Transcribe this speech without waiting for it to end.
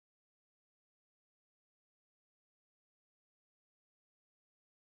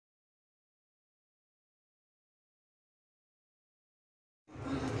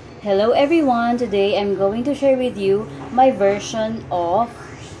Hello everyone! Today I'm going to share with you my version of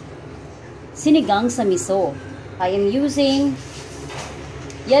Sinigang sa Miso. I am using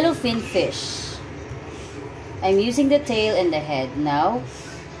yellowfin fish. I'm using the tail and the head. Now,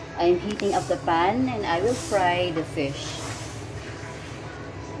 I'm heating up the pan and I will fry the fish.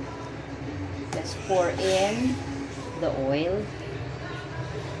 Let's pour in the oil.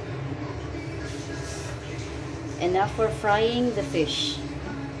 Enough for frying the fish.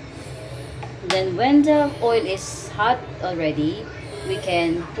 Then when the oil is hot already, we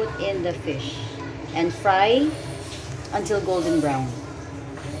can put in the fish and fry until golden brown.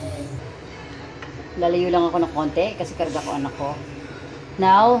 Lalayo lang ako ng konti kasi karga ko anak ko.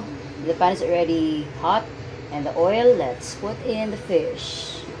 Now, the pan is already hot and the oil, let's put in the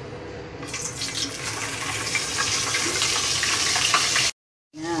fish.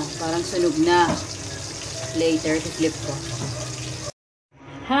 Parang sunog na. Later, flip ko.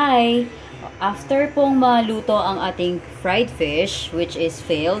 Hi! After pong maluto ang ating fried fish, which is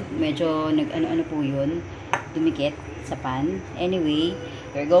failed, medyo nag-ano-ano po yun, dumikit sa pan. Anyway,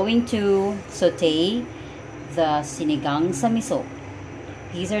 we're going to saute the sinigang sa miso.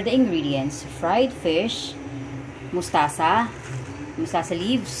 These are the ingredients: fried fish, mustasa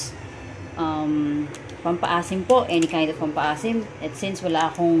leaves, pampaasim po, any kind of pampaasim. And since wala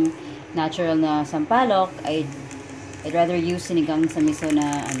akong natural na sampalok, I'd rather use sinigang sa miso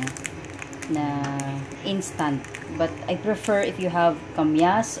na instant, but I prefer if you have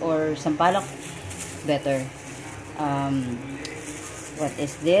kamyas or sampalok, better. What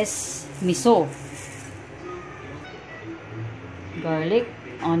is this? Miso, garlic,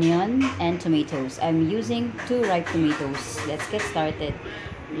 onion, and tomatoes. I'm using 2 ripe tomatoes. Let's get started.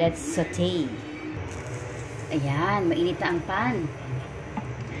 Let's saute. Ayan, mainit na ang pan.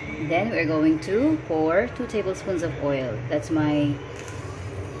 Then we're going to pour 2 tablespoons of oil. That's my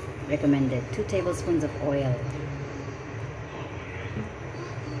recommended. 2 tablespoons of oil.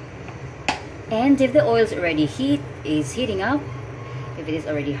 And if the oil is already heating up, if it is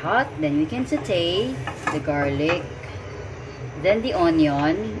already hot, then we can saute the garlic, then the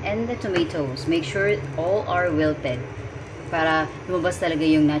onion, and the tomatoes. Make sure all are wilted para lumabas talaga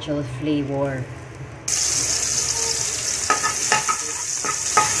yung natural flavor.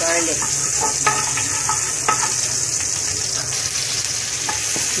 Garlic.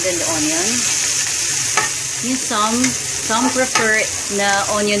 Then the onion. Some prefer na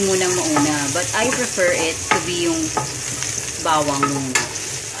onion munang mauna, but I prefer it to be yung bawang muna.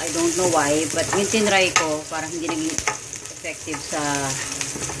 I don't know why, but yung tinry ko, parang hindi naging effective sa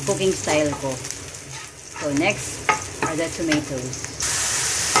cooking style ko. So next are the tomatoes.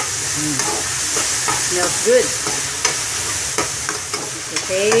 Smells good.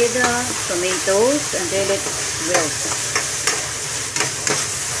 Saute the tomatoes until it wilts.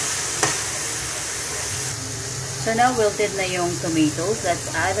 So now wilted na yung tomatoes, let's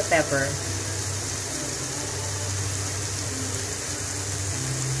add the pepper.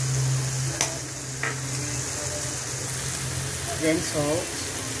 Then salt.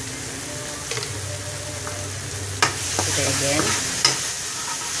 Saute again.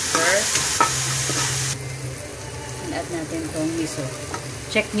 First, and add natin tong miso.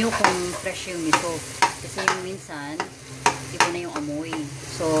 Check nyo kung fresh yung miso. Kasi minsan, iba na yung amoy.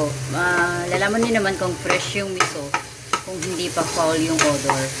 So, lalaman niyo naman kung fresh yung miso, kung hindi pa foul yung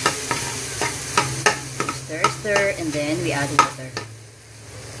odor. Stir, and then we add water.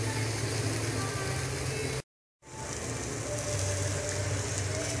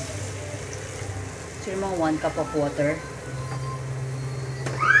 So, yung mga 1 cup of water.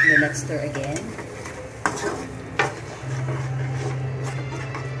 Then let's stir again.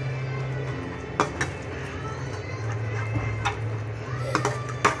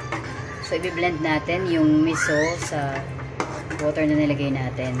 So, i-blend natin yung miso sa water na nilagay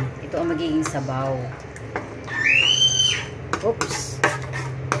natin. Ito ang magiging sabaw. Oops!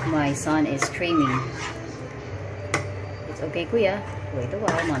 My son is screaming. It's okay, kuya. Wait a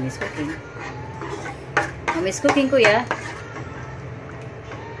while. Mommy's cooking. Mommy's cooking, kuya.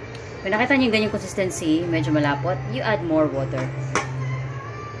 Kung nakita nyo yung ganyang consistency, medyo malapot, you add more water.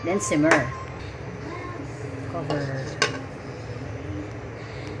 Then simmer. Cover.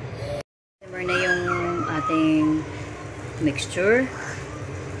 Na yung ating mixture.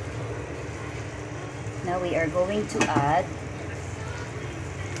 Now we are going to add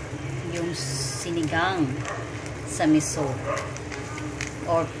yung sinigang sa miso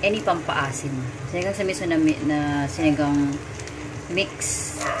or any pampaasim. Sinigang sa miso na sinigang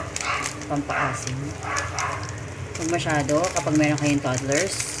mix pampaasim. Huwag masyado kapag meron kayong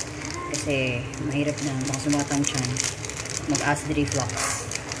toddlers kasi mahirap na baka sumatang tiyan, mag-acid reflux.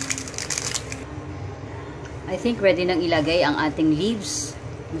 I think ready nang ilagay ang ating leaves.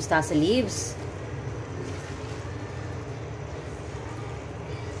 Mustasa leaves.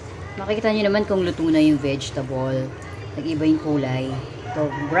 Makikita nyo naman kung luto na yung vegetable. Nag-iba yung kulay.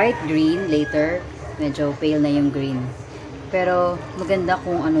 So, bright green. Later, medyo pale na yung green. Pero, maganda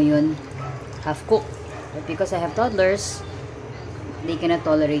kung ano yun, half-cooked. But because I have toddlers, they cannot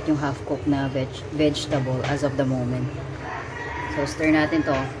tolerate yung half-cooked na vegetable as of the moment. So, stir natin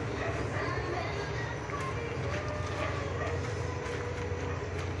to.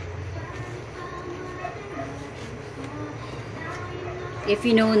 If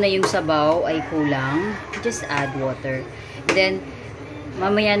you know na yung sabaw ay kulang, just add water. Then,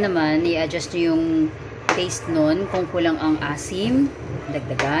 mamaya naman, i-adjust nyo yung taste nun. Kung kulang ang asim,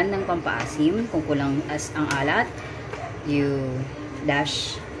 dagdagan ng pampaasim. Kung kulang ang alat, you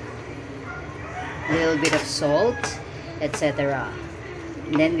dash a little bit of salt, etc.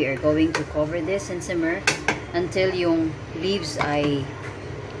 And then, we are going to cover this and simmer until yung leaves ay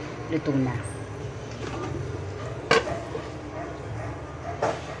luto na.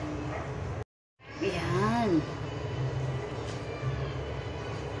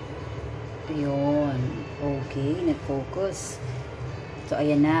 Ayun. Okay, nag-focus. So,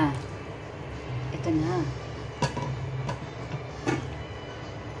 ayan na. Ito na.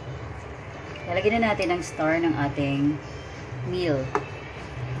 Lalagyan na natin ang star ng ating meal.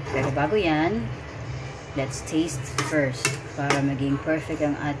 Pero bago yan, let's taste first para maging perfect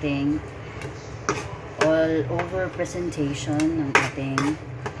ang ating all-over presentation ng ating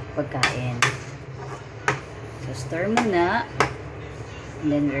pagkain. So, stir muna. And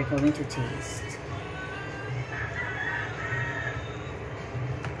then we're going to taste.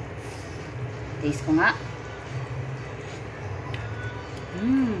 Taste ko nga.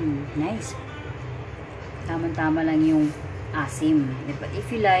 Nice. Tama-tama lang yung asim. But if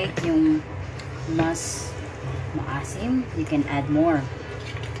you like yung mas maasim, you can add more.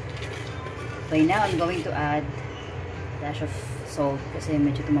 By now, I'm going to add a dash of salt kasi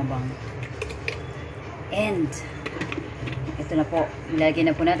medyo tumabang. And ito na po, ilagay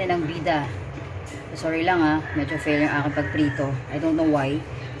na po natin ang bida. Sorry lang medyo fail yung aking pagprito. I don't know why.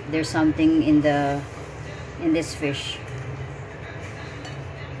 There's something in this fish.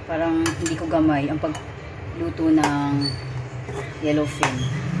 Parang hindi ko gamay ang pagluto ng yellowfin.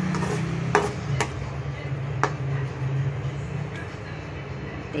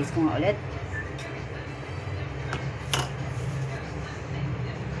 Taste ko nga ulit.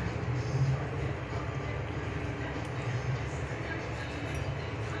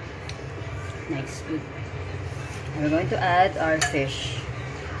 Nice, good. And we're going to add our fish.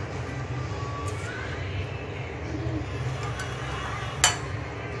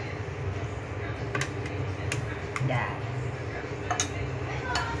 Yeah.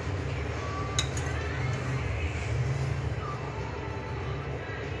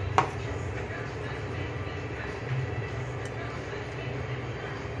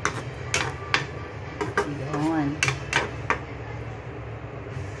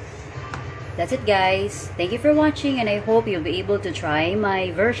 That's it, guys. Thank you for watching, and I hope you'll be able to try my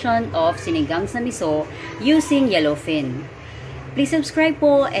version of Sinigang sa Miso using yellowfin. Please subscribe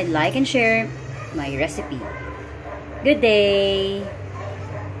po and like and share my recipe. Good day!